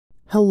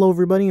Hello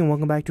everybody and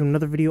welcome back to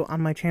another video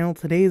on my channel.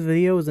 Today's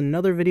video is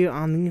another video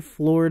on the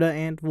Florida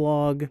Ant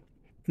Vlog,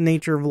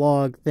 nature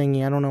vlog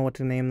thingy. I don't know what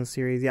to name the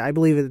series. Yeah, I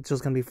believe it's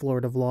just going to be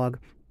Florida Vlog.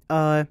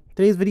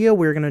 Today's video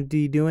we're going to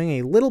be doing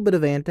a little bit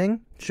of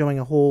anting, showing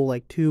a whole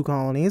 2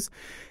 colonies.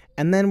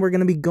 And then we're going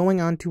to be going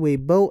onto a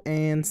boat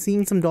and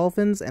seeing some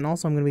dolphins, and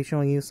also I'm going to be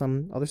showing you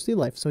some other sea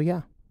life. So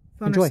yeah,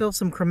 found ourselves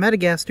some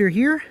Chromatogaster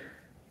here.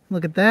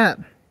 Look at that.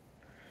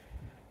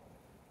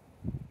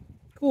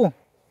 Cool.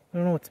 I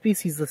don't know what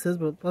species this is,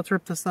 but let's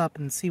rip this up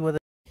and see what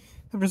it is.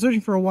 I've been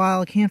searching for a while.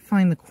 I can't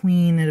find the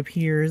queen, it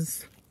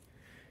appears.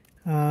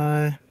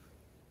 Which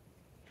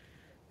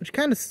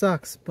kind of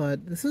sucks,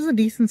 but this is a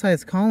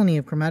decent-sized colony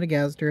of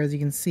Chromatogaster, as you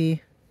can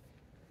see.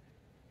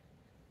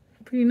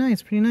 Pretty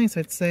nice,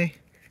 I'd say.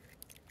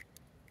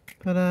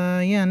 But,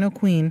 yeah, no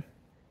queen.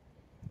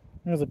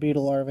 There's a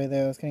beetle larvae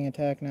there that's getting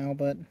attacked now,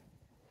 but...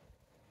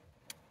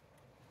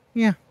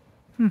 yeah.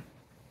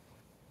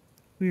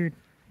 Weird.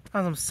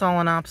 Found some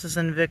Solenopsis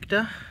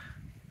invicta,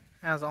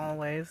 as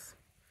always.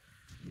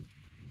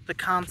 The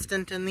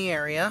constant in the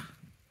area.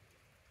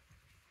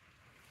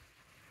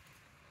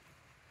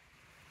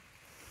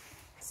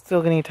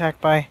 Still getting attacked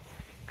by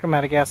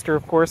Chromatogaster,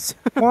 of course.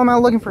 While I'm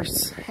out looking for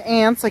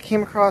ants, I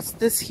came across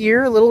this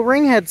here, little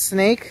ringhead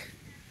snake.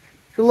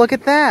 Look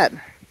at that!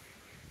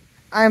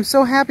 I am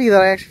so happy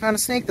that I actually found a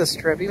snake this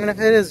trip, even if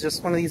it is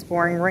just one of these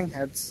boring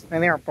ringheads. I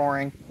mean, they aren't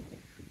boring.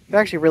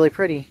 They're actually really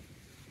pretty.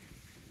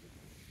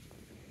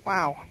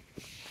 Wow.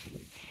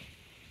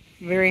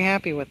 Very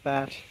happy with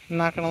that. I'm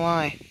not gonna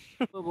lie.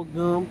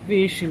 Bubblegum,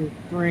 fish and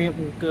shrimp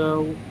and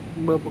go.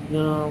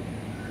 Bubblegum.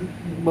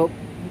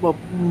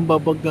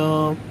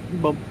 Bubblegum.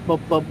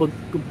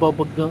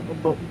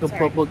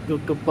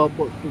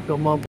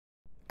 Bubblegum.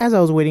 As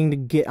I was waiting to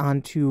get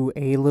onto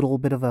a little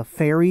bit of a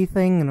ferry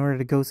thing in order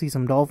to go see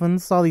some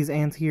dolphins, saw these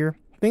ants here.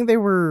 I don't think they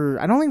were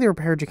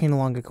Paragicana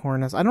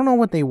longicornis. I don't know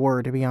what they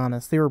were, to be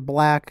honest. They were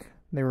black.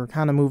 They were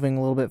kind of moving a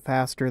little bit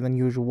faster than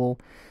usual.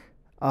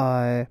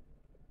 Yeah,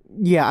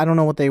 I don't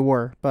know what they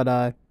were, but,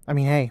 I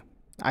mean, hey,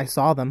 I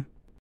saw them.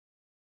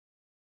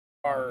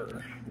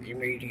 Arr, you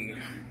matey,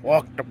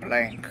 walk the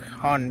plank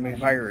on me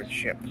pirate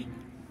ship.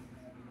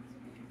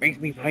 Make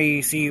me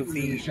play Sea of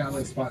Thieves.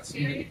 Shallow spots,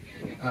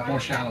 more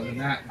shallow than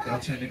that, they'll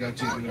tend to go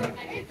to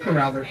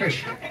corral their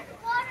fish.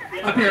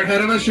 Up here ahead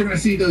of us, you're going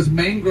to see those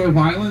mangrove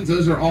islands.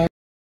 Those are all...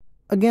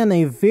 Again,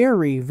 a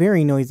very,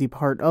 very noisy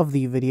part of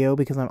the video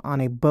because I'm on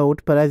a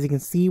boat, but as you can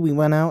see, we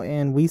went out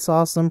and we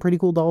saw some pretty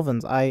cool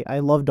dolphins. I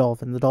love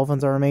dolphins. The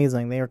dolphins are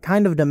amazing. They are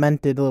kind of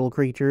demented little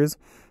creatures.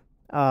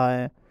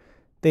 They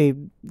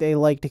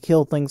like to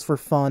kill things for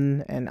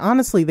fun, and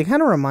honestly, they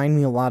kind of remind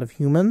me a lot of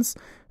humans,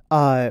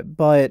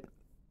 but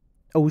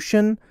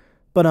ocean.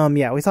 But,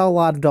 yeah, we saw a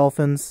lot of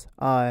dolphins,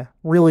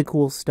 really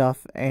cool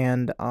stuff,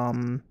 and,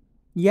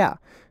 yeah.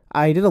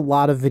 I did a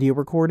lot of video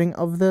recording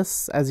of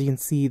this. As you can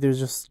see, there's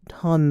just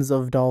tons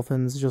of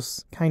dolphins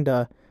just kind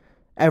of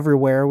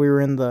everywhere. We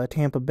were in the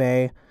Tampa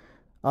Bay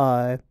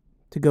to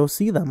go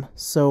see them.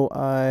 So,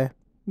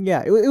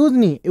 yeah, it was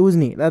neat. It was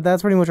neat.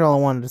 That's pretty much all I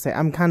wanted to say.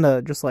 I'm kind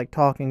of just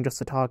talking just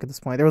to talk at this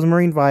point. There was a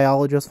marine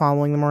biologist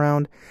following them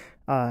around,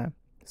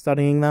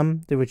 studying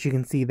them, which you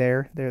can see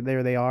there.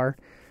 There they are,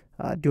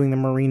 doing the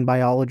marine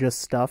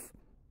biologist stuff.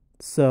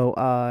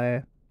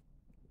 So,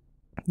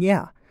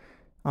 yeah.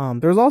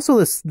 There's also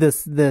this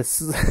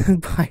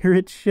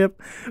pirate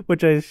ship,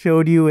 which I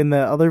showed you in the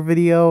other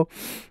video.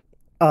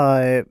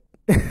 I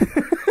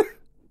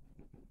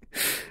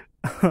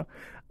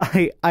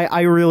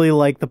really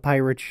like the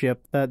pirate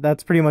ship.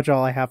 That's pretty much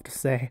all I have to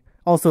say.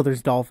 Also,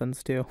 there's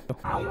dolphins too.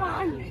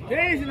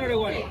 There's another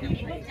one.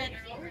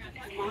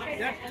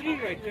 That's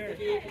 3 right there.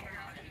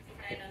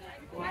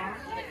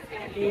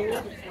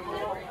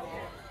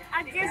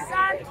 I just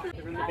saw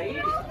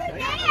 2.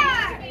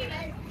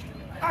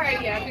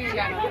 Alright, yeah, I think you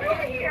got another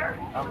right here.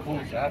 How cool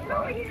is that,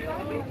 though? You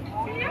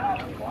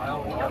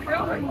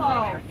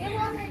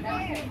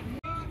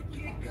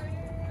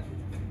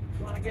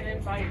want to get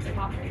in by your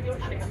top? You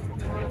want to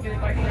get in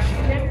by your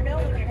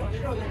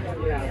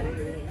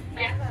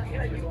yeah.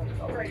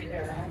 Right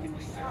there.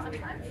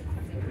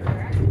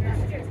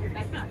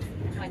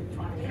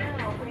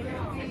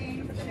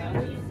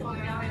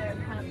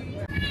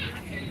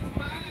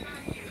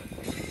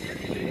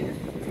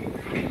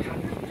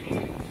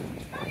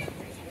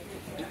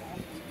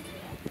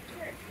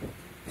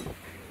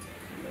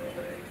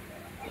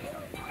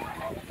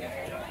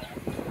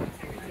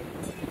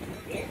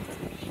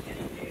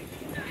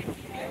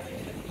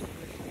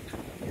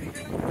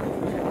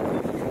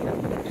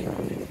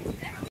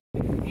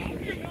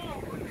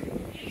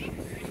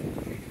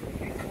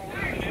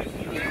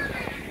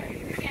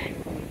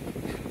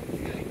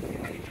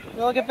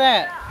 Look at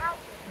that.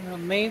 An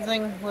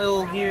amazing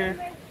little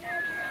here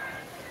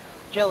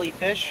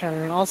jellyfish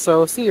and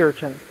also sea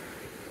urchin.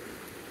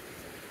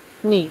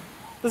 Neat.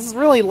 This is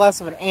really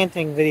less of an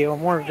anting video,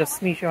 more of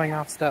just me showing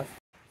off stuff.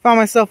 Found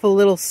myself a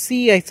little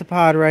sea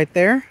isopod right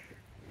there.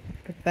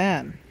 Look at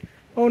that.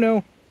 Oh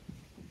no.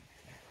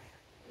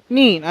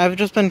 Neat. I've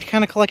just been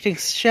kind of collecting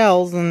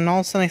shells, and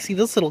all of a sudden I see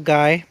this little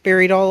guy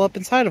buried all up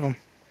inside of them.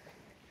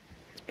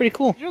 It's pretty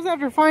cool. Just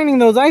after finding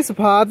those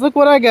isopods, look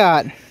what I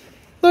got.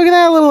 Look at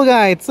that little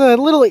guy. It's a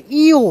little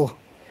eel.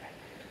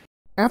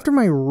 After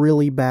my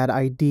really bad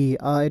ID,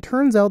 it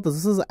turns out that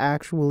this is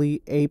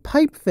actually a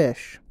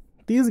pipefish.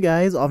 These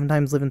guys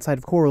oftentimes live inside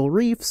of coral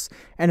reefs,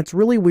 and it's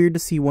really weird to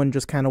see one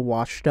just kind of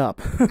washed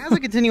up. As a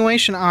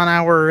continuation on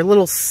our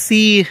little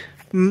sea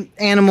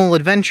animal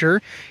adventure,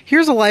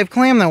 here's a live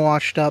clam that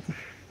washed up.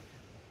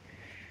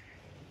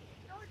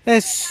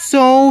 That's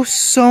so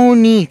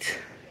neat.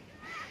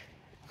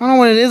 I don't know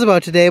what it is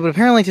about today, but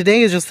apparently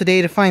today is just the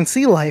day to find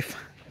sea life.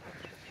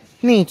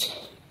 Neat.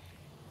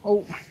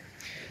 Oh,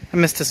 I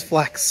missed his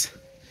flex.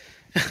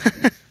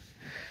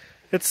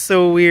 It's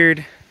so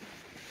weird.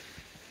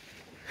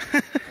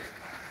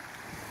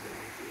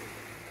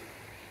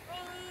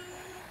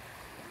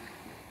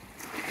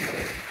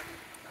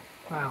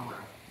 Wow.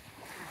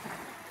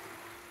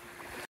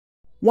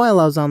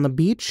 While I was on the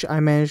beach, I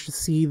managed to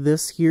see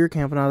this here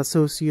Camponotus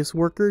Associus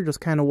worker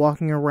just kind of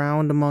walking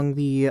around among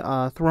the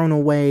thrown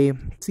away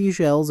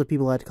seashells that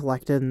people had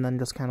collected and then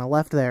just kind of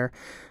left there.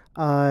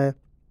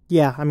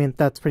 Yeah, I mean,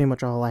 that's pretty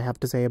much all I have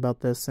to say about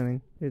this. I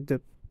mean,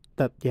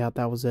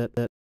 that was it.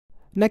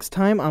 Next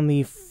time on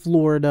the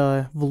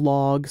Florida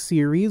vlog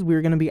series,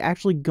 we're going to be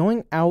actually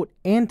going out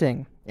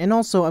anting. And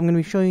also, I'm going to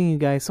be showing you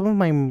guys some of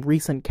my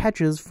recent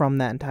catches from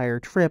that entire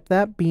trip,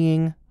 that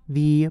being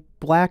the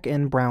black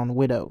and brown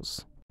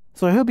widows.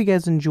 So I hope you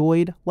guys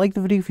enjoyed. Like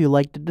the video if you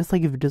liked it,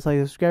 dislike if you disliked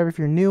it, subscribe if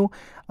you're new.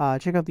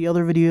 Check out the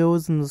other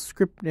videos in the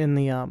script, in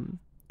the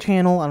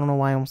channel. I don't know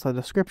why I almost said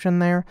description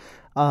there.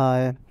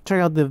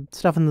 Check out the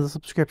stuff in the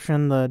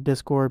subscription, the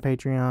Discord,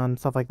 Patreon,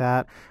 stuff like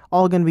that.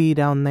 All going to be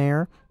down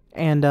there.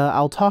 And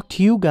I'll talk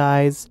to you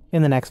guys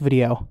in the next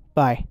video.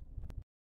 Bye.